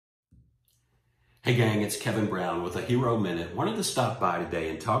Hey gang, it's Kevin Brown with a Hero Minute. Wanted to stop by today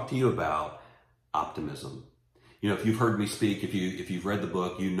and talk to you about optimism. You know, if you've heard me speak, if you've read the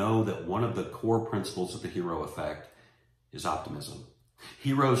book, you know that one of the core principles of the hero effect is optimism.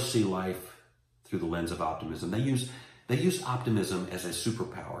 Heroes see life through the lens of optimism. They use optimism as a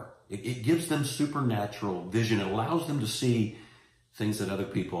superpower. It gives them supernatural vision. It allows them to see things that other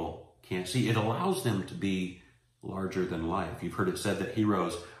people can't see. It allows them to be larger than life. You've heard it said that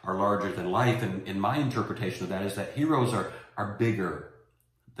heroes are larger than life, and in my interpretation of that is that heroes are bigger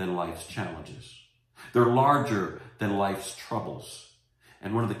than life's challenges. They're larger than life's troubles.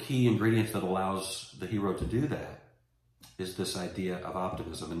 And one of the key ingredients that allows the hero to do that is this idea of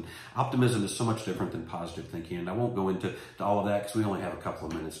optimism. And optimism is so much different than positive thinking. And I won't go into all of that because we only have a couple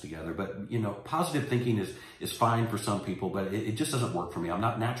of minutes together. But, you know, positive thinking is fine for some people, but it just doesn't work for me. I'm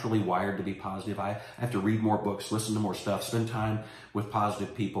not naturally wired to be positive. I have to read more books, listen to more stuff, spend time with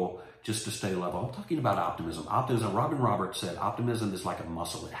positive people just to stay level. I'm talking about optimism. Optimism, Robin Roberts said, optimism is like a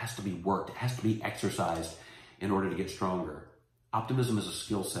muscle. It has to be worked. It has to be exercised in order to get stronger. Optimism is a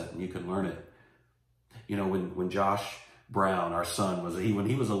skill set and you can learn it. You know, when Josh Brown, our son, when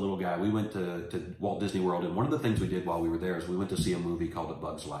he was a little guy, we went to Walt Disney World, and one of the things we did while we were there is we went to see a movie called A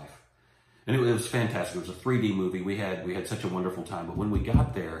Bug's Life. And it was fantastic. It was a 3D movie. We had such a wonderful time. But when we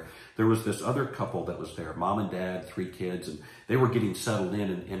got there, there was this other couple that was there, mom and dad, 3 kids, and they were getting settled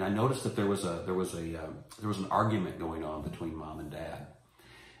in. And I noticed that there was an argument going on between mom and dad.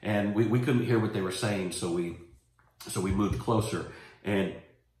 And we couldn't hear what they were saying, so we moved closer. And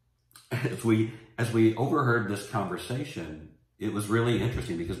as we overheard this conversation, it was really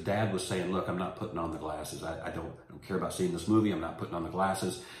interesting because dad was saying, look, I'm not putting on the glasses. I don't care about seeing this movie. I'm not putting on the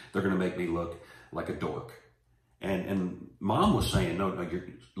glasses. They're going to make me look like a dork. And mom was saying, no,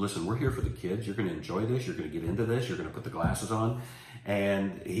 listen, we're here for the kids. You're going to enjoy this. You're going to get into this. You're going to put the glasses on.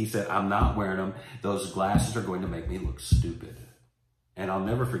 And he said, I'm not wearing them. Those glasses are going to make me look stupid. And I'll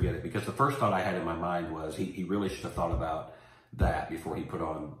never forget it because the first thought I had in my mind was he really should have thought about that before he put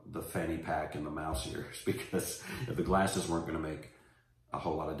on the fanny pack and the mouse ears, because the glasses weren't going to make a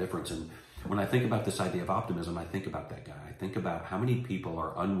whole lot of difference. And when I think about this idea of optimism, I think about that guy. I think about how many people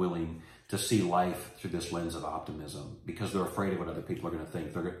are unwilling to see life through this lens of optimism because they're afraid of what other people are going to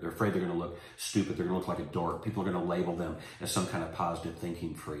think. They're afraid they're going to look stupid. They're going to look like a dork. People are going to label them as some kind of positive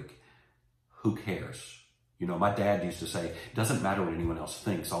thinking freak. Who cares? You know, my dad used to say, it doesn't matter what anyone else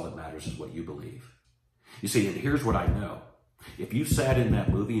thinks. All that matters is what you believe. You see, and here's what I know. If you sat in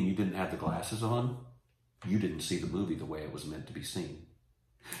that movie and you didn't have the glasses on, you didn't see the movie the way it was meant to be seen.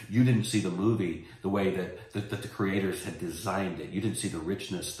 You didn't see the movie the way that the creators had designed it. You didn't see the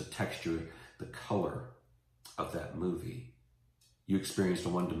richness, the texture, the color of that movie. You experienced a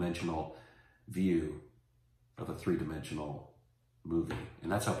one-dimensional view of a three-dimensional movie.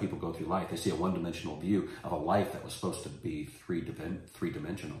 And that's how people go through life. They see a one-dimensional view of a life that was supposed to be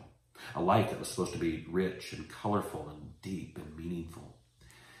three-dimensional. A life that was supposed to be rich and colorful and deep and meaningful.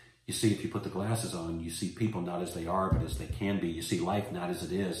 You see, if you put the glasses on, you see people not as they are, but as they can be. You see life not as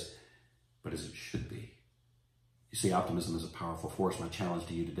it is, but as it should be. You see, optimism is a powerful force. My challenge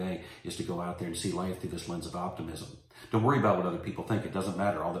to you today is to go out there and see life through this lens of optimism. Don't worry about what other people think. It doesn't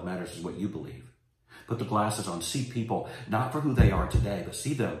matter. All that matters is what you believe. Put the glasses on. See people not for who they are today, but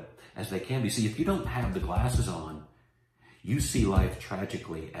see them as they can be. See, if you don't have the glasses on, you see life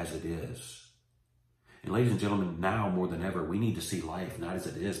tragically as it is. And ladies and gentlemen, now more than ever, we need to see life not as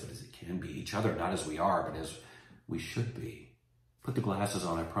it is, but as it can be. Each other not as we are, but as we should be. Put the glasses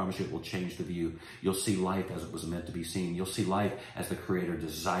on. I promise you it will change the view. You'll see life as it was meant to be seen. You'll see life as the Creator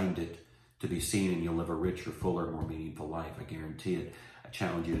designed it to be seen, and you'll live a richer, fuller, more meaningful life. I guarantee it. I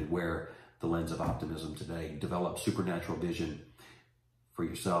challenge you to wear the lens of optimism today. Develop supernatural vision for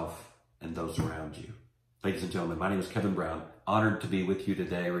yourself and those around you. Ladies and gentlemen, my name is Kevin Brown. Honored to be with you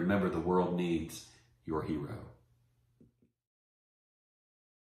today. Remember, the world needs your hero.